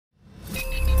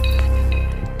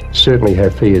certainly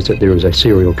have fears that there is a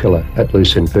serial killer at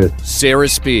loose in Perth. Sarah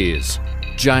Spears,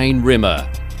 Jane Rimmer,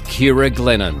 Kira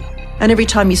Glennon. And every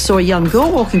time you saw a young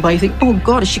girl walking by, you think, oh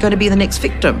God, is she going to be the next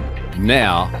victim?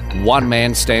 Now, one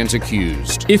man stands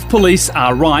accused. If police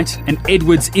are right and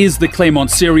Edwards is the Claremont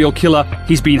serial killer,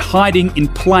 he's been hiding in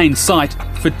plain sight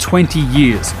for 20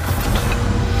 years.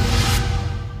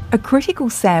 A critical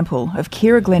sample of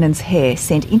Kira Glennon's hair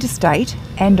sent interstate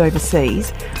and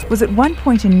overseas was at one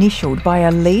point initialled by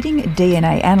a leading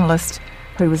DNA analyst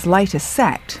who was later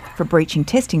sacked for breaching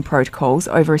testing protocols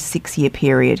over a 6-year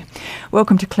period.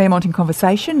 Welcome to Claremont in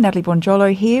Conversation. Natalie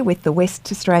Bonjolo here with the West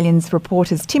Australian's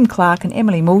reporters Tim Clark and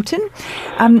Emily Moulton.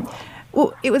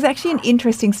 Well, it was actually an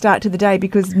interesting start to the day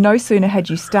because no sooner had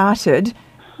you started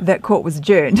that court was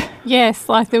adjourned. Yes,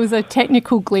 there was a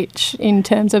technical glitch in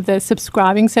terms of the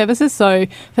subscribing services. So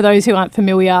for those who aren't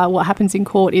familiar, what happens in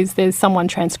court is there's someone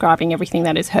transcribing everything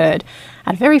that is heard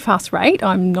at a very fast rate.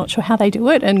 I'm not sure how they do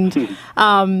it.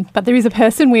 But there is a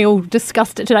person. We all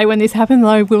discussed it today when this happened.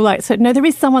 Though we were so no, there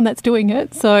is someone that's doing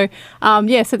it. So,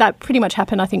 so that pretty much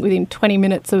happened, I think, within 20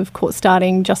 minutes of court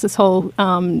starting. Justice Hall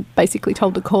basically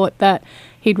told the court that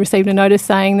he'd received a notice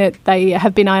saying that they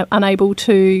have been unable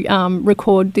to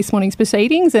record this morning's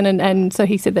proceedings, and so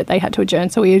he said that they had to adjourn.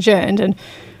 So we adjourned, and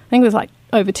I think it was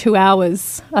over 2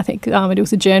 hours, I think it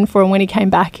was adjourned for. And when he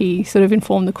came back, he sort of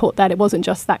informed the court that it wasn't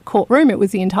just that courtroom, it was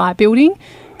the entire building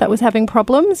that was having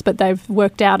problems, but they've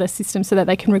worked out a system so that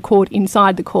they can record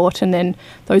inside the court, and then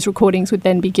those recordings would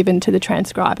then be given to the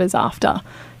transcribers after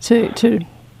to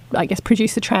I guess,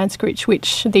 produce a transcript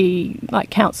which the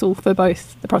counsel for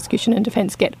both the prosecution and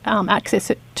defence get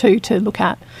access to look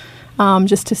at,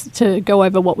 just to go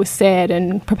over what was said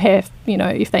and prepare,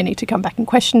 if they need to come back and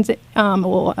question it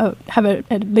or have a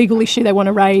legal issue they want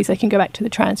to raise, they can go back to the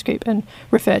transcript and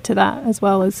refer to that, as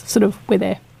well as sort of where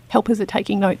their helpers are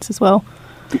taking notes as well.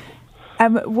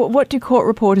 What do court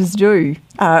reporters do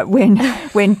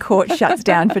when court shuts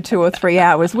down for 2 or 3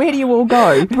 hours? Where do you all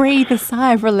go? Breathe a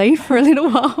sigh of relief for a little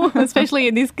while, especially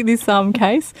in this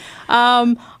case.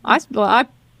 I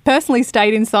personally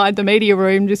stayed inside the media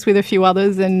room just with a few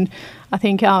others, and I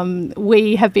think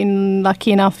we have been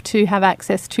lucky enough to have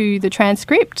access to the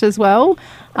transcript as well.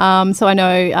 So I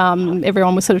know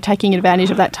everyone was sort of taking advantage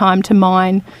of that time to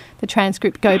mine the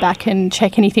transcript, go back and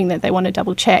check anything that they want to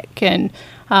double check, and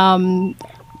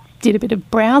did a bit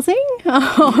of browsing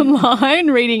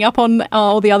online, reading up on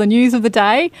all the other news of the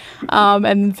day,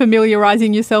 and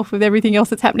familiarising yourself with everything else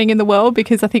that's happening in the world,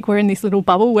 because I think we're in this little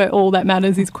bubble where all that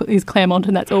matters is Claremont,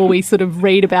 and that's all we sort of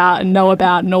read about and know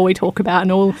about and all we talk about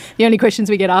and all the only questions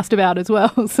we get asked about as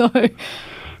well. So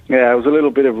yeah, it was a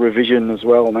little bit of revision as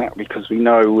well, Matt, because we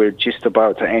know we're just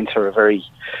about to enter a very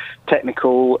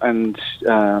technical and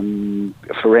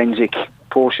forensic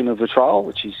portion of the trial,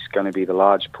 which is going to be the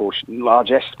largest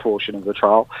portion of the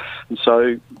trial. And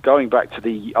so going back to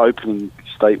the opening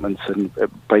statements and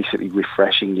basically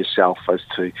refreshing yourself as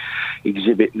to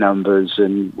exhibit numbers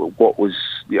and what was,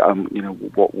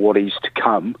 what is to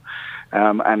come.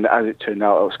 And as it turned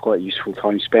out, it was quite a useful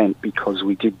time spent, because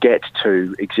we did get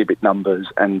to exhibit numbers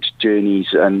and journeys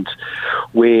and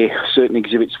where certain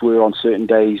exhibits were on certain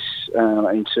days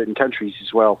in certain countries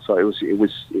as well. So it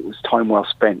was time well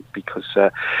spent, because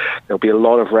there'll be a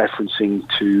lot of referencing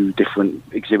to different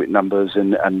exhibit numbers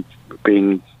and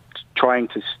trying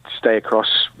to stay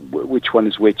across which one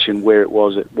is which and where it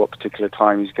was at what particular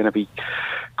time is going to be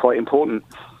quite important.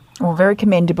 Well, very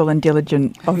commendable and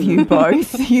diligent of you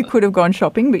both. You could have gone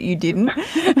shopping, but you didn't.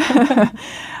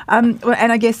 And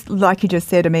I guess, like you just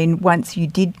said, once you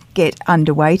did get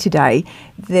underway today,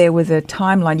 there was a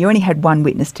timeline. You only had one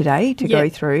witness today to go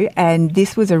through, and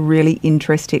this was a really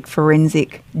interesting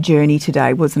forensic journey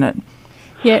today, wasn't it?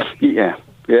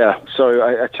 Yeah.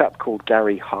 So a chap called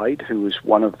Gary Hyde, who was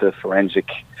one of the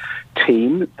forensic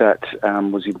team that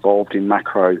was involved in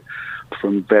Macro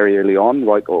from very early on,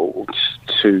 right,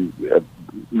 to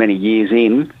many years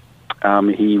in.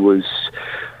 He was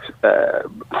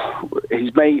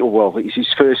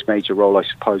his first major role, I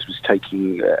suppose, was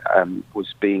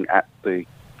being at the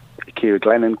Kira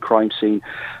Glennon crime scene,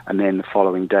 and then the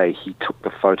following day he took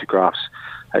the photographs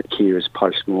at Kira's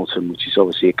post-mortem, which is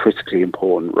obviously a critically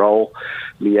important role,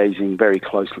 liaising very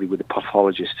closely with the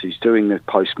pathologist who's doing the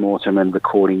post-mortem and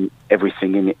recording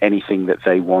everything and anything that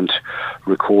they want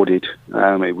recorded.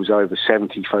 It was over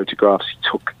 70 photographs he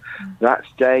took that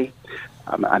day,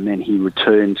 and then he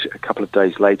returned a couple of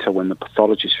days later when the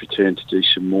pathologist returned to do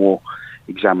some more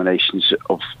examinations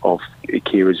of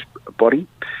Kira's body.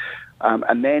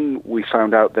 And then we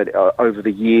found out that over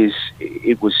the years,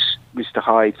 it was Mr.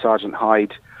 Hyde, Sergeant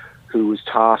Hyde, who was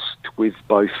tasked with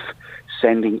both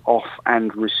sending off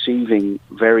and receiving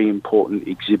very important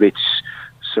exhibits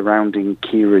surrounding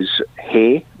Ciara's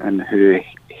hair and her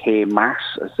hair mass,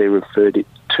 as they referred it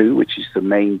to, which is the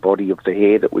main body of the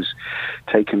hair that was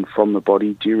taken from the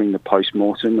body during the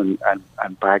post-mortem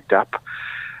and bagged up.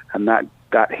 And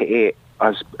that hair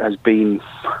has been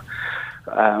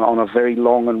on a very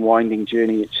long and winding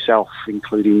journey itself,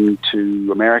 including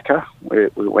to America, where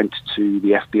it went to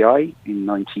the FBI in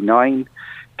 1999,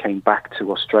 came back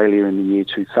to Australia in the year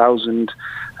 2000,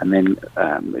 and then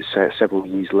several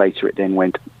years later it then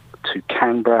went to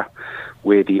Canberra,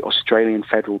 where the Australian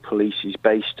Federal Police is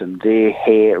based, and their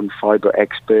hair and fibre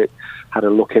expert had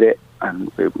a look at it,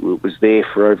 and it was there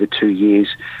for over 2 years,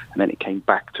 and then it came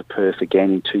back to Perth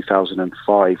again in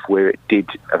 2005, where it did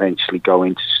eventually go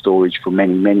into storage for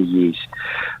many, many years.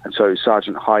 And so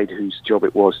Sergeant Hyde, whose job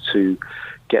it was to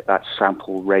get that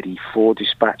sample ready for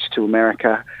dispatch to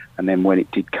America, and then when it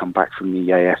did come back from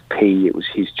the AFP, it was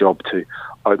his job to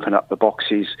open up the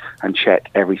boxes and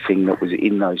check everything that was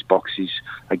in those boxes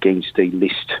against the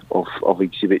list of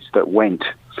exhibits that went.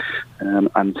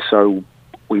 And so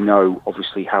we know,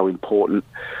 obviously, how important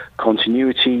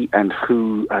continuity and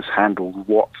who has handled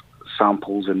what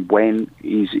samples and when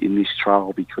is in this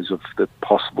trial because of the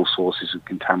possible sources of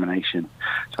contamination.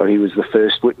 So he was the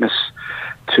first witness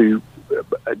to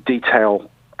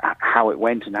detail how it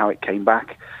went and how it came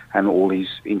back and all his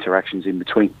interactions in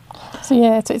between. So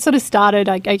it sort of started,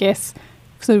 I guess,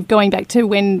 sort of going back to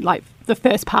when, like, the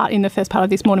first part of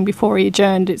this morning before he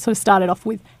adjourned, it sort of started off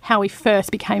with how he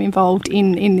first became involved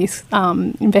in this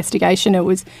investigation.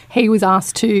 He was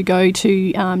asked to go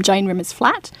to Jane Rimmer's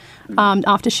flat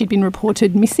after she'd been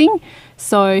reported missing.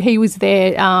 So he was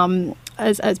there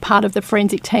as part of the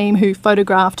forensic team who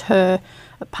photographed her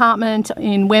apartment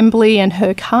in Wembley and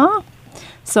her car.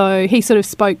 So he sort of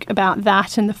spoke about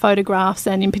that and the photographs,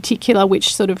 and in particular,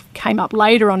 which sort of came up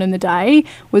later on in the day,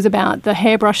 was about the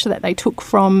hairbrush that they took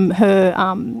from her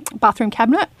bathroom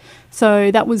cabinet. So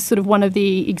that was sort of one of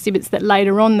the exhibits that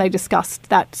later on they discussed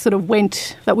that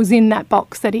was in that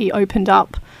box that he opened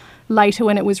up later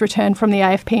when it was returned from the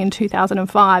AFP in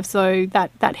 2005. So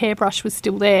that hairbrush was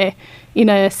still there in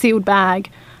a sealed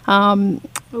bag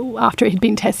after it had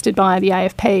been tested by the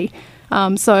AFP.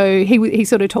 So he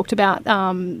sort of talked about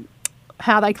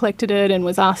how they collected it and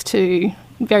was asked to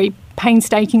very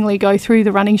painstakingly go through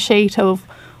the running sheet of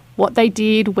what they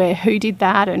did, who did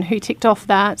that and who ticked off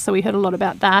that. So we heard a lot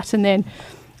about that. And then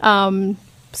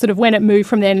sort of when it moved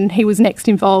from then, he was next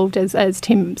involved, as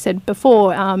Tim said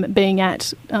before, being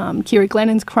at Ciara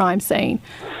Glennon's crime scene.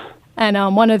 And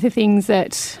one of the things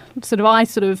that I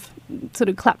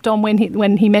clapped on when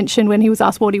he mentioned, when he was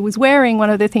asked what he was wearing,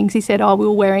 one of the things he said, we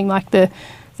were wearing like the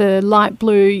light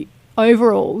blue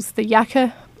overalls, the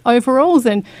Yakka overalls.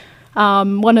 And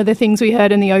one of the things we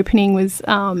heard in the opening was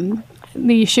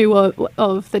the issue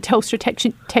of the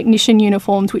Telstra technician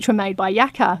uniforms, which were made by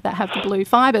Yakka, that have the blue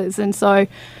fibres. And so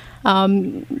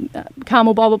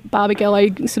Carmel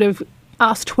Barbagallo sort of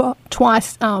asked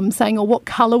twice, saying, what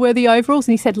colour were the overalls?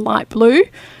 And he said light blue.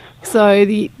 So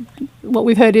what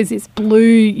we've heard is blue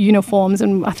uniforms,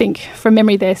 and I think from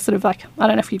memory they're sort of like, I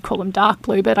don't know if you'd call them dark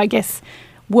blue, but I guess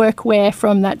workwear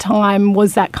from that time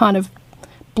was that kind of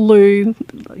blue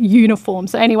uniform.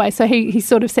 So anyway, so he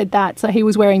sort of said that. So he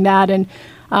was wearing that, and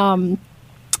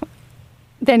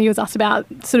then he was asked about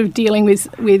sort of dealing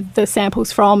with the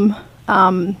samples from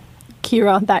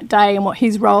Ciara that day and what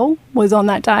his role was on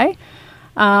that day.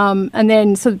 And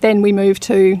then we moved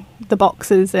to the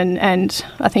boxes, and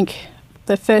I think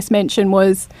the first mention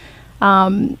was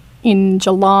in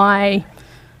July,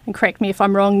 and correct me if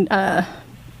I'm wrong,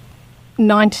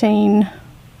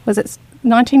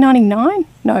 1999?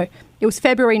 No, it was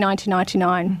February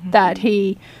 1999 that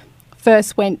he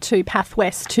first went to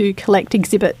Pathwest to collect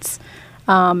exhibits,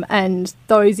 and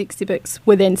those exhibits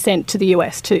were then sent to the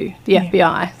US to the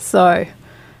FBI. So,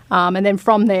 and then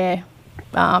from there,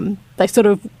 they sort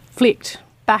of flicked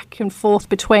back and forth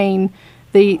between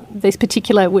this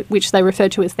particular, which they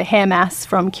referred to as the hair mass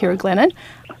from Ciara Glennon.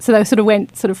 So they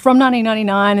went from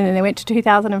 1999, and then they went to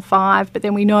 2005. But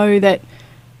then we know that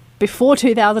before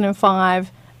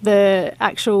 2005, the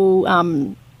actual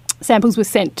samples were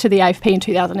sent to the AFP in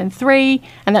 2003,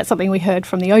 and that's something we heard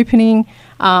from the opening.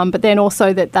 But then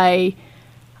also that they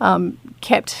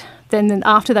kept. Then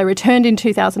after they returned in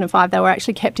 2005, they were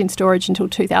actually kept in storage until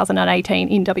 2018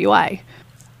 in WA.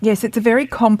 Yes, it's a very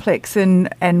complex and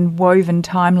woven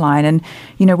timeline. And,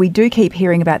 we do keep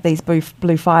hearing about these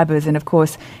blue fibres. And, of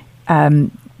course,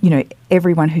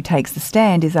 everyone who takes the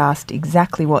stand is asked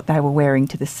exactly what they were wearing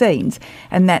to the scenes.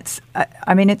 And that's,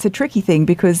 it's a tricky thing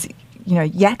because,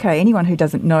 Yakka, anyone who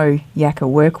doesn't know Yakka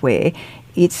workwear,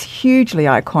 it's hugely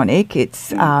iconic.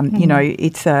 It's,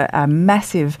 it's a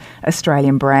massive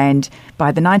Australian brand.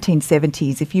 By the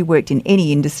 1970s, if you worked in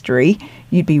any industry,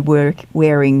 you'd be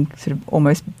wearing sort of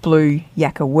almost blue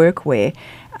Yakka workwear.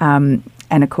 And,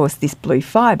 of course, this blue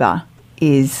fibre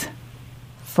is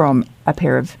from a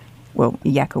pair of,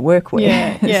 Yakka workwear.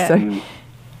 Yeah.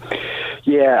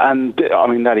 Yeah, and I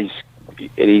mean,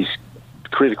 it is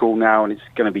critical now, and it's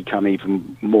going to become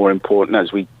even more important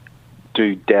as we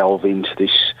do delve into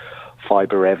this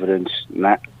fibre evidence. And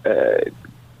that,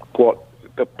 what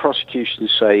the prosecution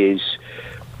say is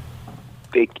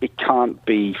it can't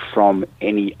be from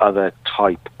any other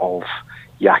type of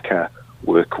Yakka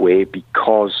workwear,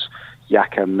 because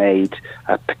Yakka made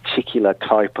a particular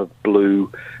type of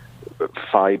blue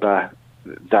fibre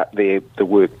that the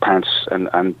work pants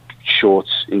and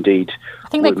shorts indeed. I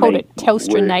think they called it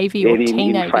Telstra Navy or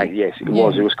T-Navy. In fact, yes, it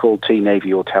was. It was called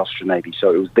T-Navy or Telstra Navy.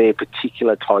 So it was their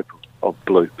particular type of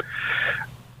blue.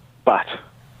 But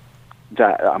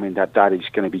that is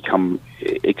going to become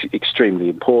extremely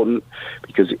important,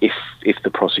 because if the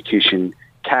prosecution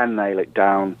can nail it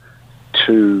down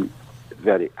to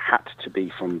that it had to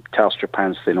be from Telstra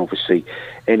pants, then obviously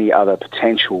any other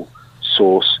potential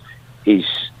source is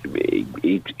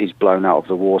blown out of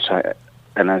the water.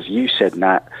 And as you said,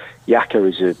 Nat, Yakka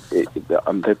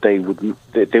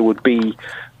there would be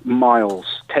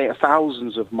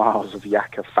thousands of miles of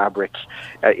Yakka fabric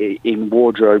in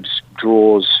wardrobes,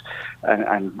 drawers,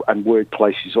 and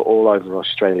workplaces all over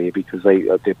Australia, because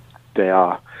they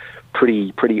are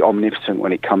pretty omnipotent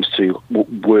when it comes to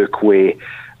workwear,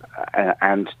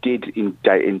 and did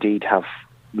indeed have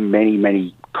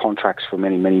many contracts for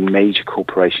many major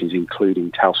corporations,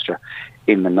 including Telstra,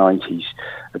 in the 90s.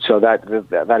 And so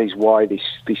that is why this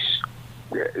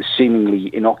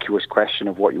seemingly innocuous question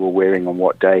of what you were wearing on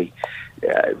what day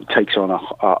takes on a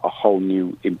whole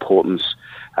new importance.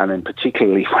 And then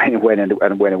particularly when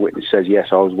a witness says, yes,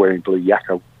 I was wearing blue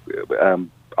Yakka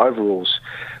overalls,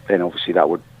 then obviously that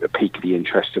would pique the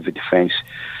interest of the defence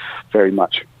very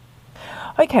much.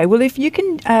 Okay, well, if you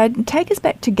can take us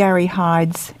back to Gary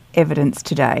Hyde's evidence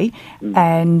today,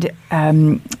 and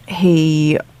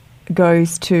he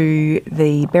goes to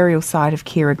the burial site of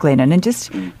Keira Glennon, and just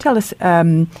tell us,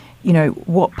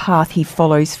 what path he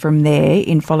follows from there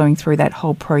in following through that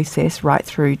whole process right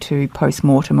through to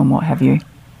post-mortem and what have you.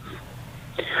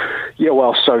 Yeah,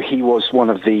 well, so he was one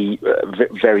of the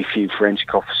very few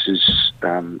forensic officers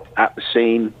at the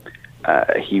scene.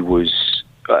 He was,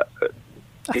 I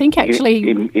think,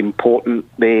 actually important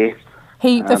there.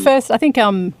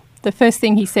 The first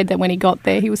thing he said that when he got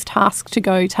there, he was tasked to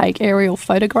go take aerial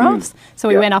photographs. So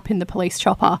he went up in the police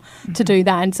chopper to do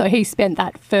that. And so he spent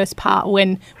that first part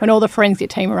when all the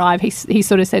forensic team arrived, he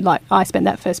sort of said, like, I spent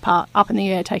that first part up in the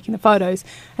air taking the photos.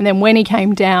 And then when he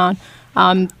came down,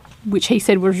 which he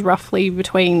said was roughly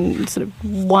between sort of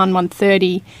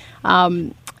 1:30,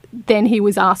 then he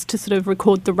was asked to sort of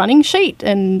record the running sheet,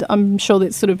 and I'm sure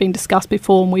that's sort of been discussed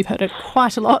before, and we've heard it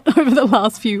quite a lot over the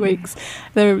last few weeks.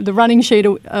 The running sheet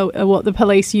are what the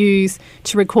police use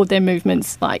to record their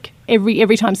movements. Like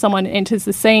every time someone enters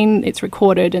the scene, it's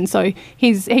recorded, and so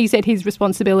he said his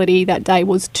responsibility that day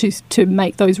was to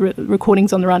make those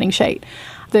recordings on the running sheet.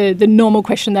 The normal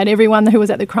question that everyone who was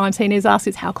at the crime scene is asked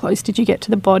is, how close did you get to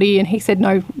the body? And he said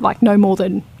no more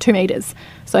than 2 metres.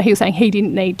 So he was saying he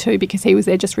didn't need to, because he was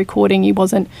there just recording. He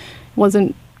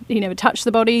never touched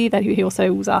the body. That he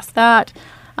also was asked that.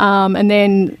 And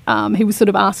then he was sort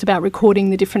of asked about recording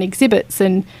the different exhibits.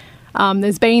 And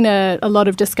there's been a lot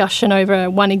of discussion over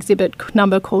one exhibit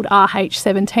number called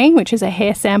RH17, which is a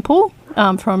hair sample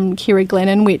from Keira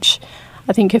Glennon, which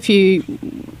I think if you...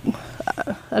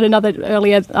 at another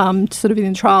earlier sort of in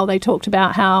the trial, they talked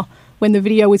about how when the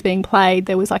video was being played,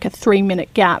 there was like a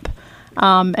 3-minute gap,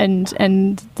 and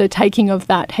the taking of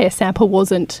that hair sample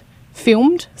wasn't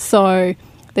filmed. So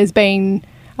there's been,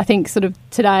 I think, sort of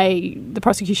today, the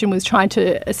prosecution was trying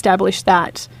to establish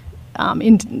that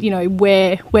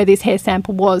where this hair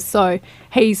sample was. So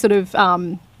he sort of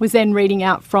was then reading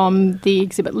out from the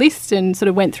exhibit list and sort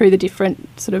of went through the different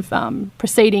sort of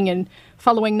preceding and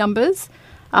following numbers.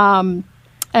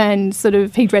 And sort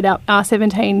of he'd read out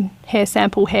R17 hair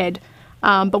sample head.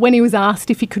 But when he was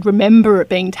asked if he could remember it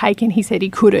being taken, he said he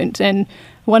couldn't. And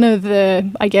one of the,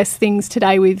 I guess, things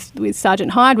today with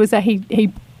Sergeant Hyde was that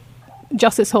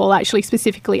Justice Hall actually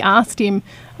specifically asked him,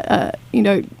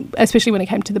 especially when it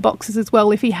came to the boxes as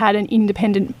well, if he had an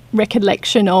independent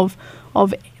recollection of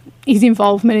his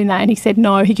involvement in that. And he said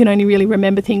no, he can only really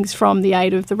remember things from the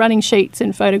aid of the running sheets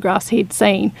and photographs he'd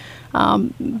seen.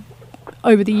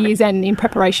 over the years and in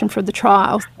preparation for the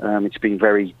trial. It's been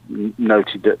very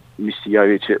noted that Mr.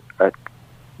 Jovich at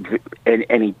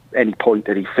any point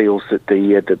that he feels that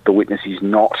the witness is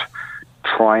not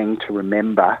trying to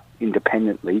remember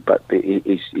independently, but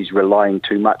is relying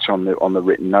too much on the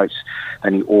written notes,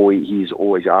 and he is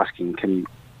always asking, can you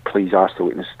please ask the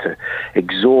witness to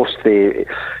exhaust their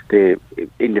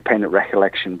independent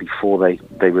recollection before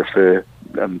they refer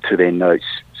to their notes.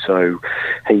 So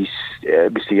Mr.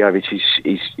 Jovich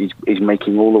is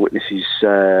making all the witnesses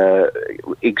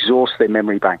exhaust their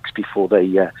memory banks before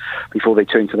they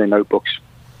turn to their notebooks.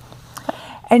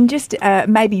 And just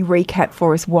maybe recap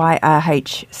for us why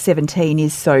RH17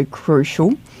 is so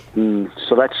crucial.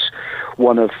 So that's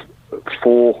one of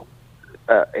 4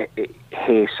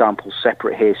 hair samples,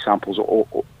 separate hair samples,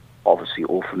 obviously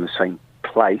all from the same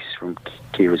place, from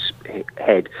Ciara's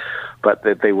head, but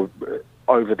they were,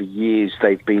 over the years,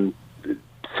 they've been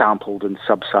sampled and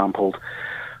subsampled.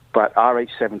 But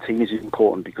RH17 is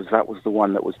important because that was the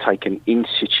one that was taken in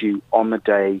situ on the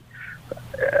day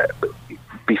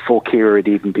before Ciara had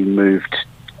even been moved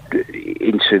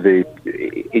into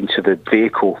the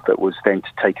vehicle that was then to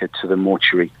take her to the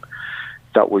mortuary.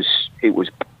 It was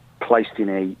placed in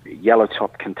a yellow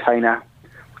top container,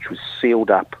 which was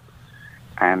sealed up,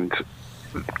 and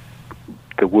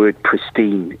the word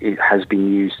pristine has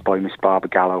been used by Miss Barbara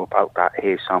Gallo about that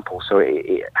hair sample. So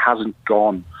it hasn't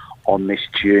gone on this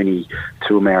journey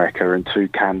to America and to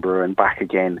Canberra and back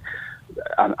again,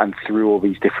 and through all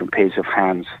these different pairs of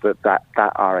hands. That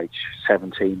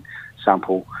RH17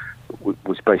 sample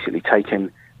was basically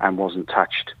taken and wasn't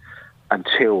touched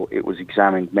until it was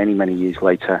examined many, many years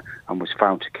later and was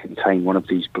found to contain one of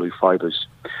these blue fibres.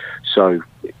 So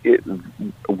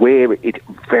where it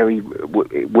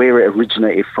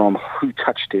originated from, who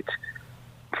touched it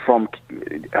from,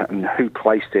 and who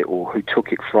placed it or who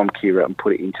took it from Ciara and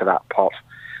put it into that pot,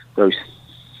 those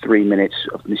 3 minutes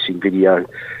of missing video,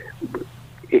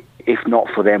 if not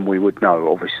for them, we would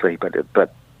know, obviously, but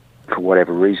for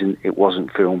whatever reason, it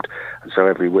wasn't filmed, and so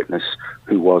every witness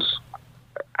who was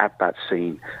at that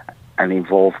scene and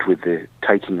involved with the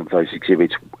taking of those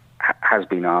exhibits has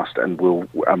been asked and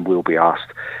will be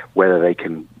asked whether they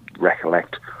can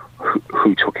recollect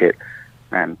who took it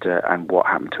and what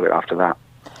happened to it after that.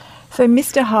 So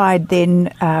Mr. Hyde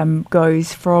then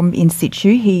goes from in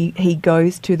situ. He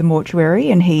goes to the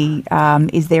mortuary and he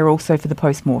is there also for the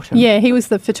post-mortem. Yeah, he was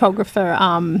the photographer.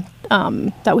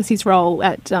 That was his role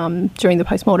at during the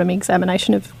post-mortem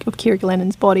examination of Ciara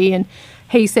Glennon's body, and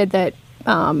he said that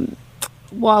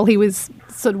while he was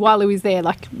there,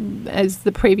 like as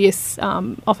the previous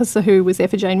officer who was there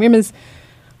for Jane Rimmer's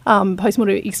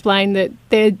post-mortem explained, that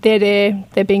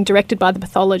they're being directed by the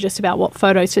pathologist about what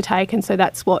photos to take, and so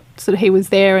that's what sort of he was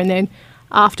there. And then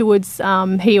afterwards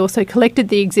he also collected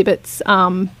the exhibits,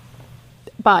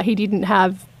 but he didn't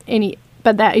have any.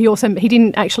 But that he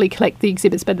didn't actually collect the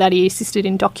exhibits, but that he assisted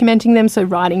in documenting them, so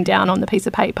writing down on the piece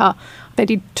of paper. They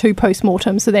did 2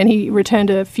 post-mortems, so then he returned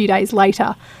a few days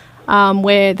later,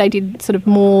 where they did sort of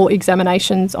more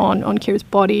examinations on Ciara's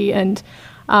body, and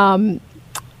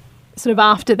sort of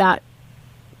after that,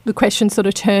 the question sort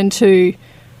of turned to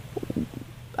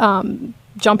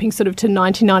jumping sort of to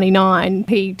 1999.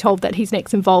 He told that his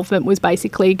next involvement was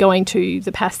basically going to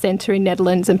the PAS Centre in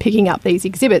Netherlands and picking up these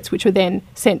exhibits, which were then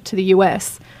sent to the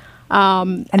US.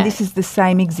 And this is the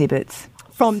same exhibits?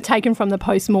 Taken from the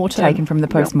post-mortem. Taken from the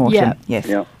post-mortem, yeah. Yes.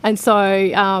 Yeah. And so,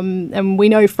 and we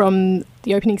know from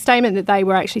the opening statement that they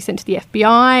were actually sent to the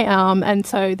FBI, and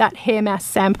so that hair mass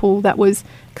sample that was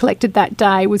collected that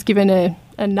day was given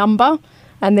a number,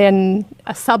 and then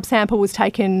a subsample was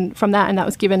taken from that, and that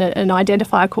was given an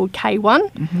identifier called K1,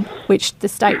 which the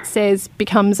state says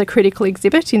becomes a critical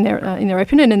exhibit in their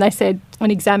opinion. And they said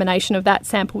an examination of that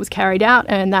sample was carried out,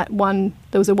 and there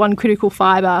was one critical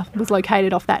fibre was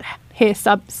located off that hair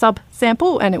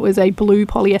sub-sample, and it was a blue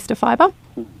polyester fibre.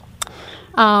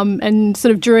 And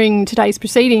sort of during today's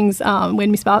proceedings, when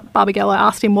Miss Barbara Gallo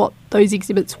asked him what those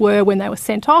exhibits were when they were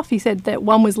sent off, he said that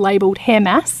one was labelled hair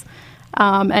mass,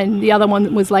 and the other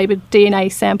one was labelled DNA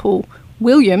sample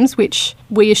Williams, which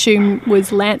we assume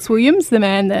was Lance Williams, the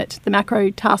man that the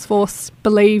Macro Task Force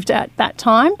believed at that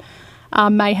time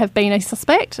may have been a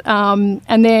suspect.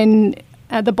 And then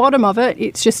at the bottom of it,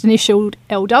 it's just initialed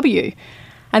LW.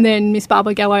 And then Miss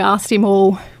Barbara Gallo asked him,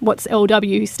 what's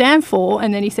LW stand for?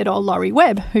 And then he said, Laurie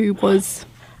Webb, who was,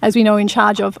 as we know, in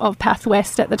charge of Path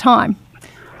West at the time.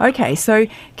 Okay, so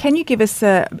can you give us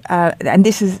and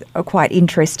this is quite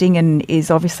interesting and is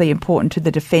obviously important to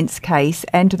the defence case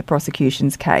and to the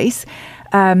prosecution's case.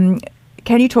 Can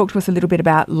you talk to us a little bit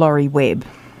about Laurie Webb?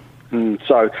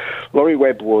 So Laurie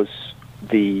Webb was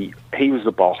the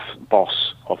the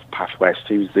boss of Pathwest.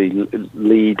 He was the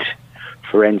lead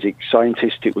forensic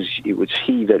scientist. It was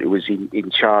he that was in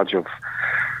charge of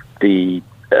the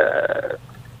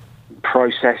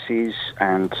processes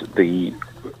and the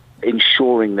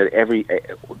ensuring that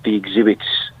the exhibits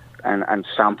and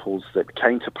samples that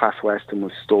came to Pathwest and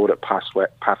were stored at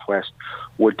Pathwest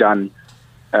were done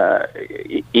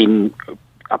in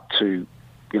up to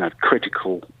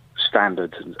critical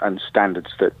standards and standards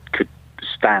that could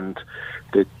stand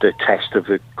the test of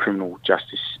the criminal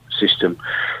justice system.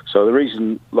 So the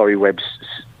reason Laurie Webb's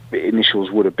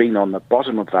initials would have been on the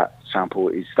bottom of that sample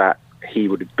is that he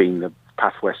would have been the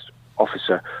Pathwest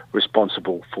officer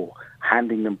responsible for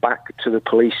handing them back to the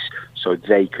police so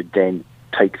they could then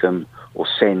take them or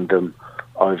send them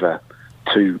over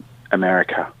to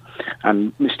America.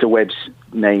 And Mr. Webb's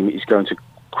name is going to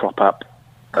crop up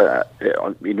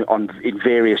in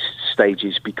various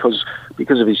stages because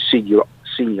of his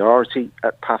seniority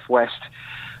at Pathwest,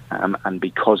 and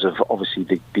because of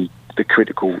obviously the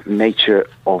critical nature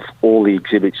of all the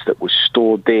exhibits that were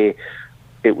stored there.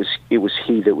 It was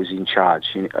he that was in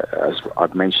charge, as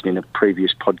I've mentioned in a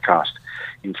previous podcast.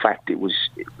 In fact, it was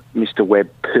Mr. Webb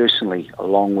personally,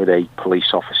 along with a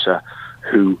police officer,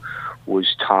 who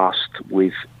was tasked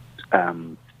with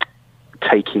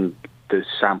taking the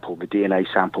DNA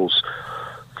samples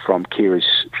from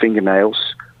Ciara's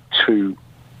fingernails to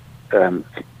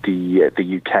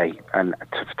the UK and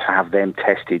to have them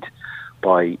tested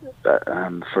by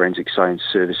Forensic Science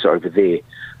Service over there,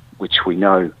 which we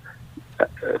know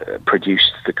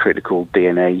produced the critical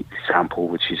DNA sample,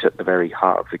 which is at the very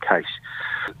heart of the case.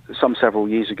 Several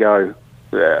years ago,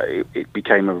 it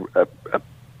became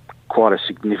quite a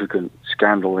significant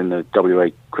scandal in the WA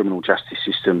criminal justice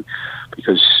system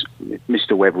because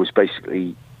Mr. Webb was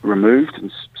basically removed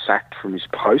and sacked from his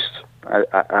post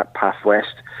at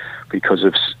Pathwest because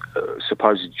of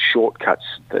supposed shortcuts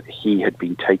that he had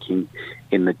been taking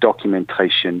in the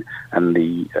documentation and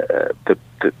the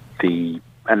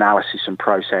analysis and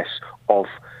process of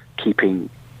keeping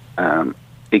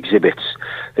exhibits.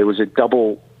 There was a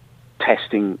double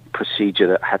testing procedure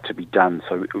that had to be done.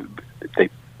 So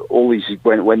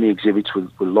when the exhibits were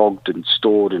logged and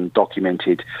stored and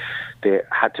documented, there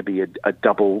had to be a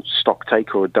double stock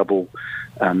take or a double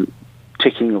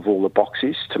ticking of all the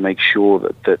boxes to make sure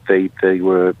that they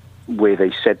were where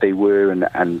they said they were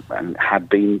and had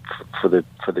been for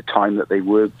the time that they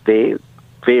were there.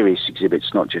 Various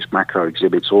exhibits, not just macro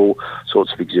exhibits, all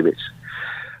sorts of exhibits.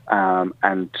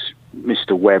 And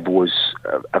Mr. Webb was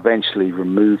eventually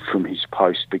removed from his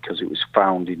post because it was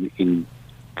found in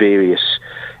various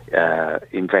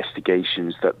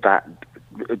investigations that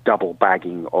double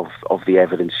bagging of the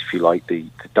evidence, if you like, the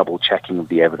double checking of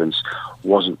the evidence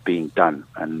wasn't being done.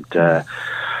 And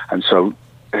so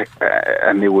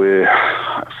there were,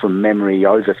 from memory,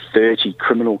 over 30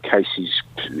 criminal cases,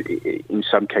 in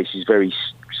some cases very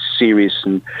serious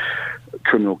and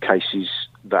criminal cases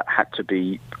that had to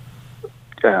be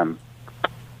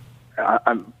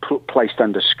placed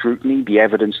under scrutiny. The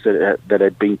evidence that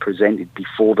had been presented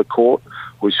before the court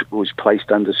was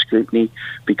placed under scrutiny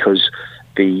because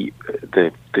the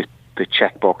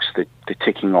checkbox, the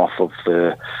ticking off of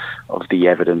the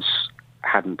evidence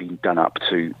hadn't been done up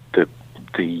to the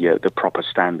proper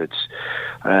standards.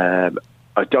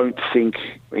 I don't think,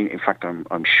 in fact,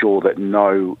 I'm sure that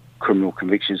no criminal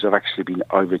convictions have actually been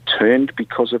overturned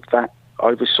because of that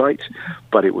oversight,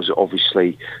 but it was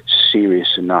obviously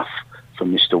serious enough for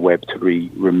Mr. Webb to be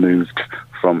removed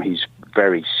from his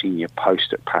very senior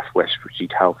post at Pathwest, which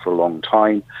he'd held for a long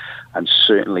time, and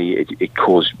certainly it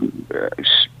caused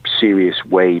serious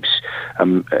waves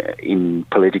in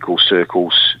political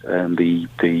circles.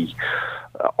 The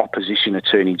opposition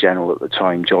Attorney General at the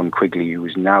time, John Quigley, who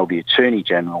was now the Attorney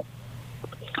General,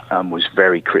 was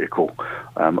very critical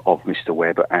of Mr.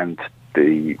 Webb and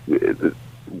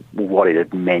what it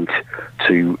had meant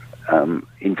to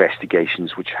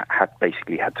investigations, which had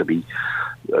to be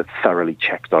thoroughly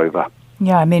checked over.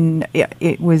 Yeah, I mean,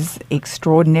 it was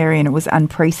extraordinary and it was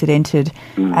unprecedented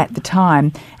at the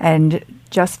time. And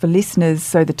just for listeners,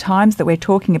 so the times that we're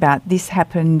talking about, this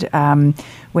happened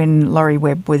when Laurie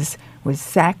Webb was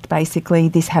sacked, basically.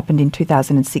 This happened in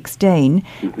 2016,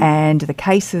 and the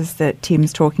cases that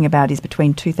Tim's talking about is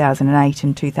between 2008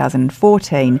 and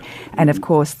 2014. And, of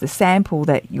course, the sample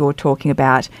that you're talking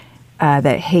about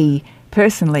that he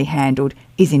personally handled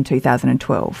is in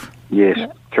 2012. Yes,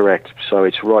 yeah. Correct. So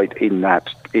it's right in that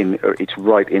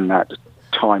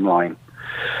timeline,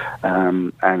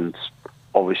 and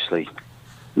obviously,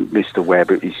 Mr.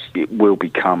 Webb will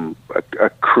become a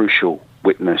crucial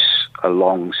witness a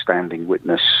long-standing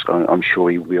witness. I'm sure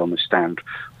he will be on the stand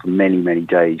for many, many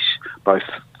days, both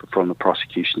from the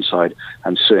prosecution side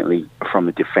and certainly from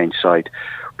the defence side,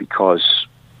 because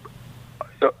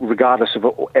regardless of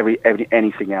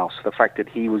anything else, the fact that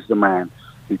he was the man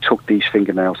who took these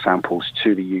fingernail samples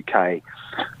to the UK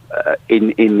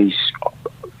in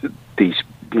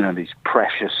these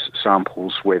precious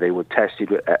samples where they were tested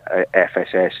with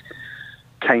FSS,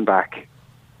 came back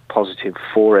positive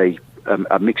for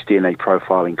a mixed DNA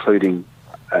profile, including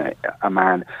a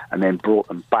man, and then brought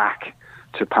them back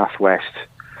to Path West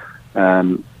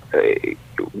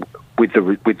with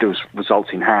those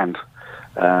results in hand.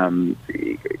 I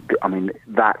mean,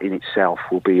 that in itself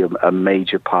will be a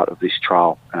major part of this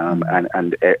trial,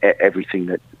 and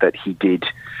everything that he did,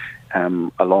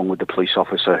 along with the police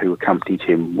officer who accompanied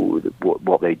him,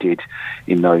 what they did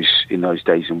in those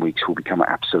days and weeks will become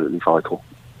absolutely vital.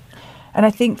 And I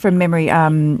think from memory,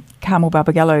 Carmel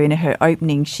Barbagallo, in her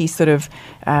opening, she sort of,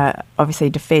 obviously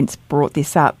defence brought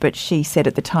this up, but she said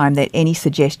at the time that any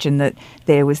suggestion that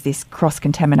there was this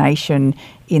cross-contamination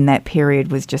in that period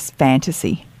was just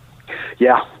fantasy.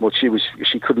 Yeah, well,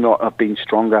 she could not have been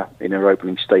stronger in her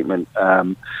opening statement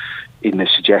in the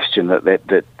suggestion that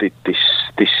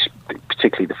this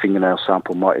particularly the fingernail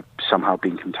sample might have somehow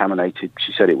been contaminated.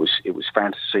 She said it was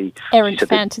fantasy. Errant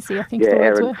fantasy, I think. Yeah,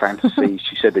 errant fantasy.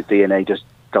 She said that DNA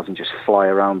doesn't just fly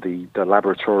around the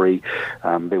laboratory.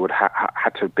 There would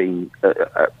had to have been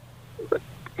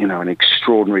an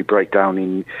extraordinary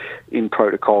breakdown in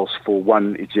protocols for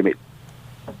one exhibit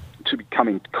to come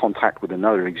in contact with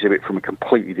another exhibit from a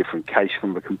completely different case,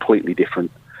 from a completely different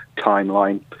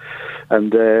timeline.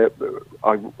 And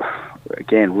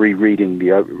again, rereading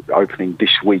the opening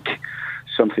this week,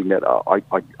 something that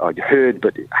I'd heard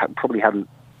but probably hadn't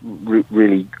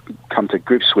really come to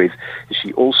grips with, is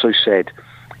she also said,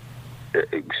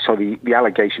 so the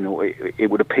allegation, or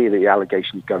it would appear that the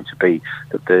allegation is going to be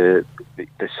that the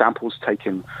samples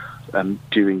taken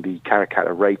during the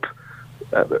Karrakatta rape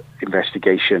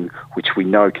investigation, which we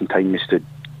know contain Mr.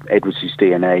 Edwards'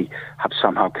 DNA, have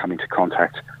somehow come into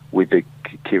contact with the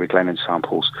Ciara Glennon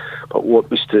samples. But what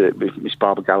Miss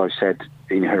Barbagallo said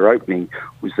in her opening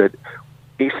was that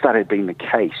if that had been the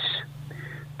case,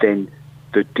 then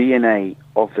the DNA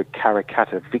of the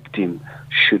Karrakatta victim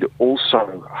should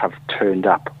also have turned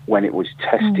up when it was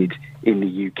tested in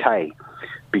the UK,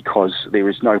 because there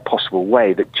is no possible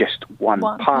way that just one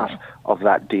part of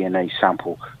that DNA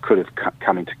sample could have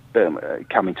come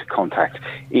into contact.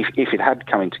 If it had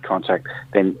come into contact,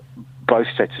 then both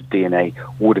sets of DNA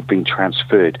would have been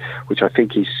transferred, which I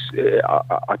think is,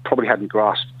 I probably hadn't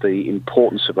grasped the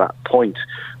importance of that point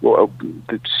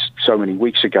so many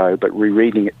weeks ago, but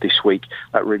rereading it this week,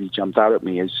 that really jumped out at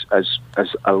me as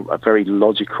a very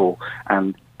logical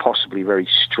and possibly very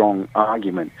strong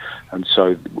argument. And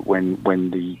so when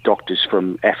the doctors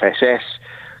from FSS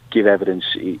give evidence,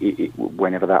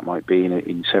 whenever that might be,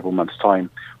 in several months' time,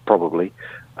 probably,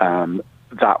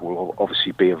 that will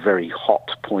obviously be a very hot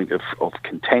point of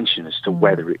contention as to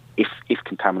whether, if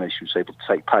contamination was able to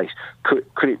take place,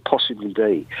 could it possibly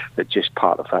be that just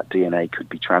part of that DNA could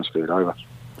be transferred over?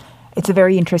 It's a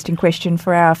very interesting question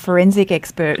for our forensic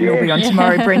expert who will be on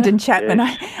tomorrow, Brendan Chapman.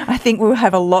 Yes. I think we'll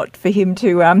have a lot for him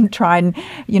to try and,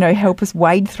 help us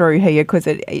wade through here, because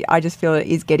I just feel it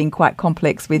is getting quite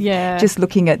complex with just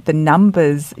looking at the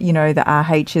numbers, the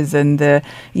RHs and the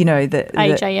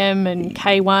HAM and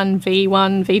K1,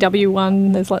 V1,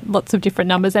 VW1. There's lots of different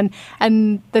numbers.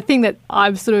 And the thing that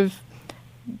I've sort of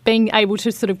been able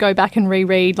to sort of go back and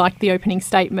reread, like the opening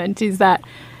statement, is that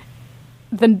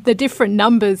the different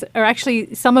numbers are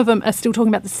actually, some of them are still talking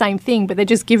about the same thing, but they're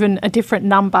just given a different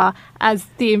number as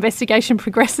the investigation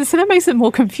progresses. So that makes it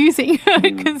more confusing,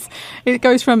 because it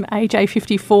goes from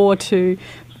AJ54 to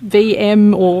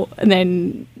VM, and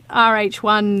then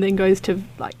RH1 then goes to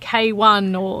like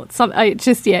K1 or something. It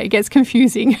just, it gets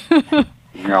confusing.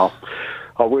 No.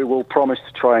 We will promise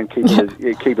to try and keep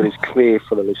it as clear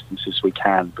for the listeners as we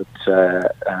can. But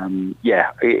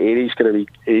it is going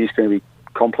to be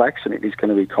complex, and it is going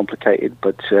to be complicated,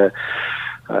 but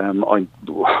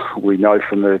we know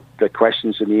from the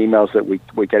questions and the emails that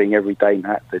we're getting every day,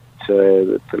 Matt, that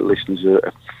the listeners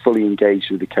are fully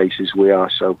engaged with the case as we are.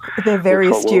 So they're very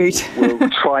astute. We'll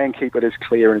try and keep it as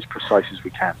clear and as precise as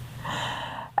we can.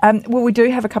 Well, we do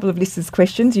have a couple of listeners'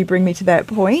 questions. You bring me to that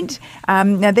point.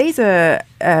 Now, these are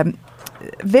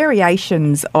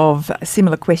variations of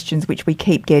similar questions which we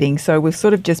keep getting. So we'll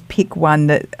sort of just pick one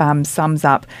that sums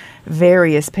up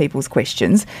various people's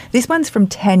questions. This one's from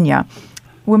Tanya.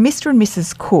 Were Mr. and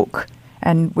Mrs. Cook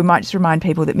And we might just remind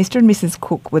people that Mr. and Mrs.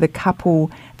 Cook were the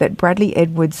couple that Bradley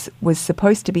Edwards was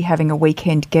supposed to be having a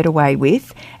weekend getaway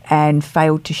with and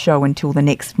failed to show until the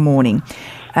next morning.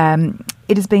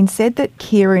 It has been said that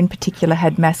Keira in particular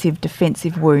had massive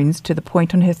defensive wounds to the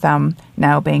point on her thumb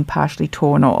now being partially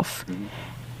torn off.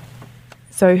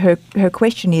 So her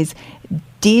question is,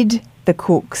 did the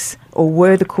Cooks or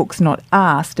were the Cooks not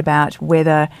asked about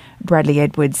whether Bradley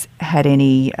Edwards had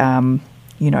any,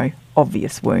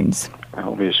 obvious wounds?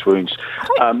 Obvious wounds.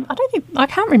 I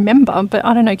can't remember, but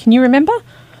I don't know. Can you remember?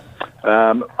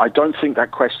 I don't think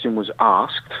that question was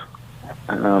asked.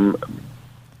 I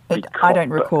don't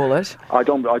recall it. I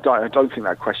don't think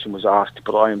that question was asked,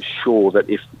 but I am sure that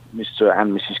if Mr.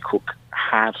 and Mrs. Cook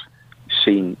had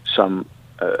seen some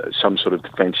sort of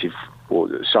defensive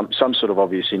or some sort of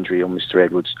obvious injury on Mr.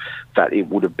 Edwards, that it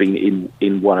would have been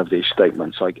in one of their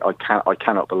statements. I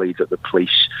cannot believe that the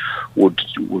police would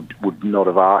not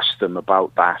have asked them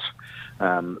about that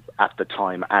at the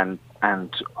time and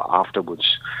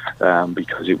afterwards,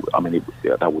 because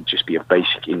that would just be a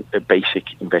basic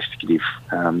investigative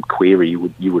query.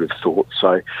 You would have thought.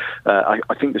 So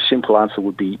I think the simple answer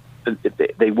would be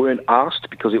they weren't asked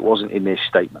because it wasn't in their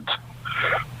statement.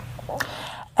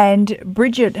 And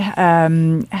Bridget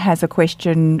has a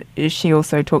question. She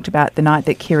also talked about the night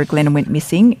that Keira Glennon went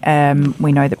missing.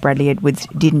 We know that Bradley Edwards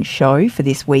didn't show for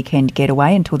this weekend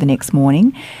getaway until the next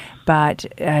morning. But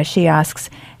she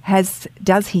asks,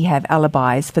 does he have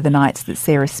alibis for the nights that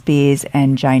Sarah Spears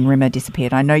and Jane Rimmer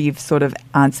disappeared? I know you've sort of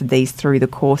answered these through the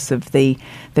course of the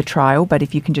trial, but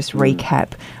if you can just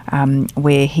recap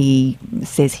where he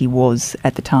says he was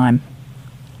at the time.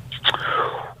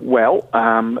 Well,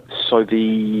 so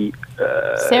the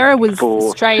Sarah was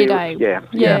straight A.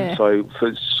 Yeah. So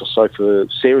for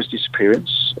Sarah's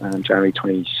disappearance, January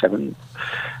 27,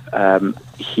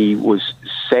 he was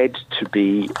said to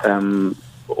be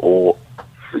or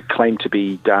claimed to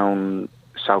be down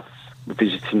south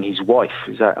visiting his wife.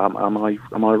 Is that am I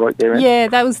right there, Em? Yeah,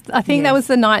 that was. I think that was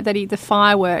the night that the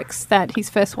fireworks that his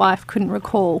first wife couldn't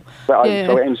recall. So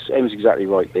Em's exactly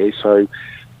right there. So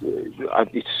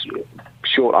it's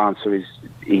short answer is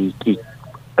he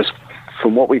as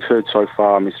from what we've heard so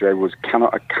far, Mr. Edwards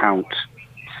cannot account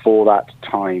for that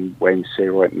time when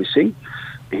Sarah went missing.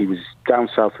 He was down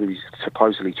south with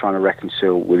supposedly trying to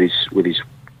reconcile with his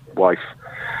wife,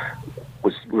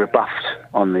 was rebuffed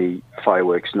on the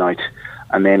fireworks night,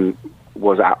 and then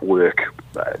was at work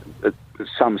at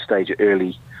some stage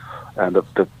early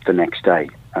the next day.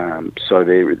 So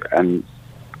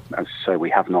we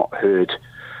have not heard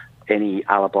any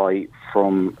alibi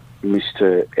from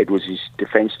Mr. Edwards'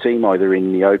 defence team, either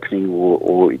in the opening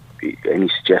or any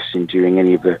suggestion during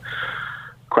any of the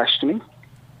questioning.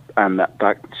 And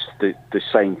that's the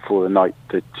same for the night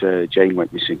that Jane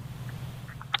went missing.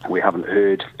 We haven't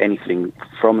heard anything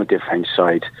from the defence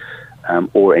side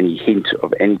or any hint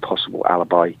of any possible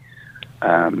alibi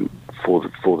for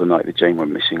the night that Jane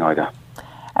went missing either.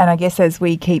 And I guess as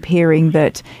we keep hearing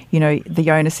that,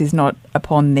 the onus is not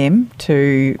upon them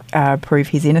to prove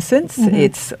his innocence. Mm-hmm.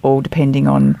 It's all depending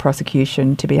on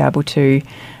prosecution to be able to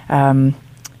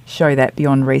show that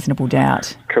beyond reasonable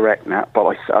doubt. Correct, Nat.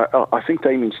 But I think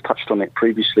Damien's touched on it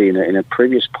previously in a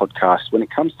previous podcast. When it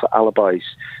comes to alibis,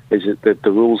 the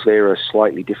rules there are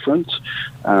slightly different.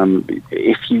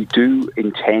 If you do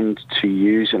intend to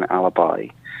use an alibi,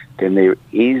 then there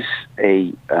is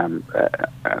an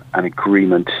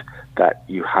agreement that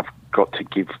you have got to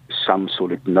give some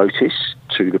sort of notice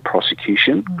to the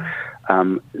prosecution,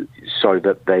 so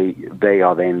that they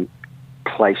are then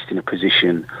placed in a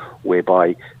position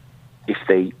whereby if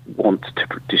they want to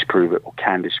disprove it or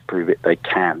can disprove it, they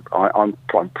can. I'm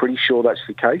pretty sure that's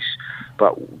the case,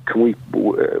 but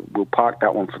we'll park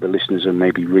that one for the listeners and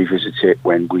maybe revisit it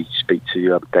when we speak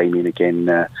to Damien again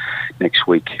next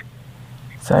week.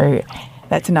 So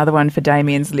that's another one for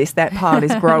Damien's list. That pile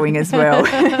is growing as well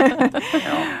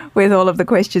with all of the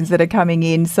questions that are coming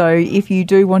in. So if you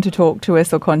do want to talk to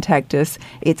us or contact us,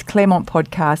 it's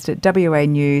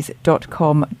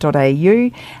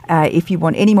claremontpodcast@wanews.com.au. If you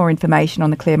want any more information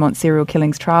on the Claremont serial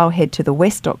killings trial, head to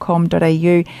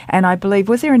thewest.com.au. And I believe,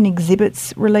 was there an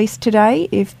exhibits released today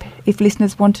if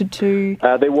listeners wanted to?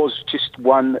 There was just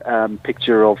one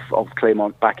picture of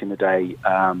Claremont back in the day,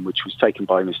 which was taken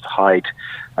by Mr. Hyde.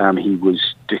 He was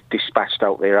dispatched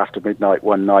out there after midnight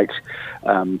one night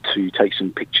to take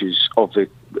some pictures of the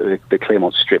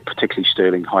Claremont Strip, particularly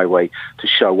Stirling Highway, to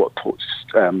show what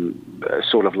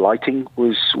sort of lighting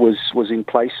was in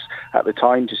place at the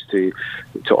time, just to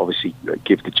obviously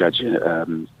give the judge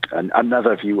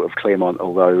another view of Claremont,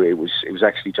 although it was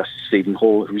actually Justice Stephen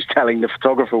Hall who was telling the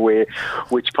photographer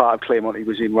which part of Claremont he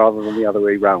was in, rather than the other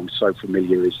way round. So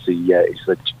familiar is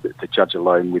the judge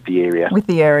alone with the area. With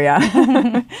the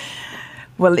area.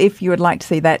 Well, if you would like to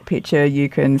see that picture, you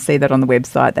can see that on the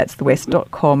website. That's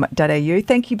thewest.com.au.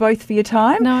 Thank you both for your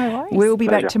time. No worries. We'll be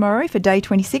back tomorrow for day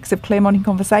 26 of Claremont in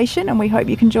Conversation, and we hope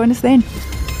you can join us then.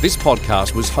 This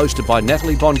podcast was hosted by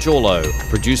Natalie Bongiorno,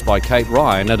 produced by Kate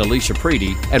Ryan and Alicia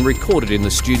Preedy, and recorded in the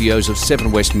studios of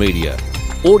 7 West Media.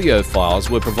 Audio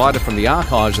files were provided from the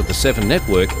archives of the 7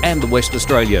 Network and the West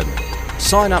Australian.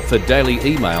 Sign up for daily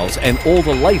emails and all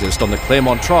the latest on the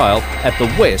Claremont trial at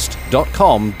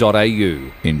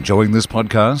thewest.com.au. Enjoying this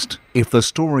podcast? If the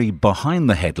story behind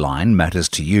the headline matters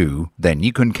to you, then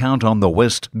you can count on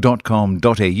thewest.com.au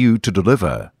to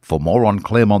deliver. For more on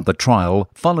Claremont the trial,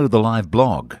 follow the live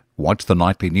blog, watch the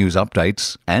nightly news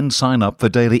updates, and sign up for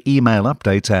daily email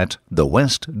updates at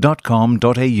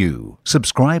thewest.com.au.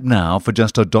 Subscribe now for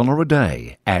just $1 a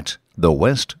day at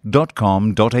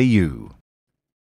thewest.com.au.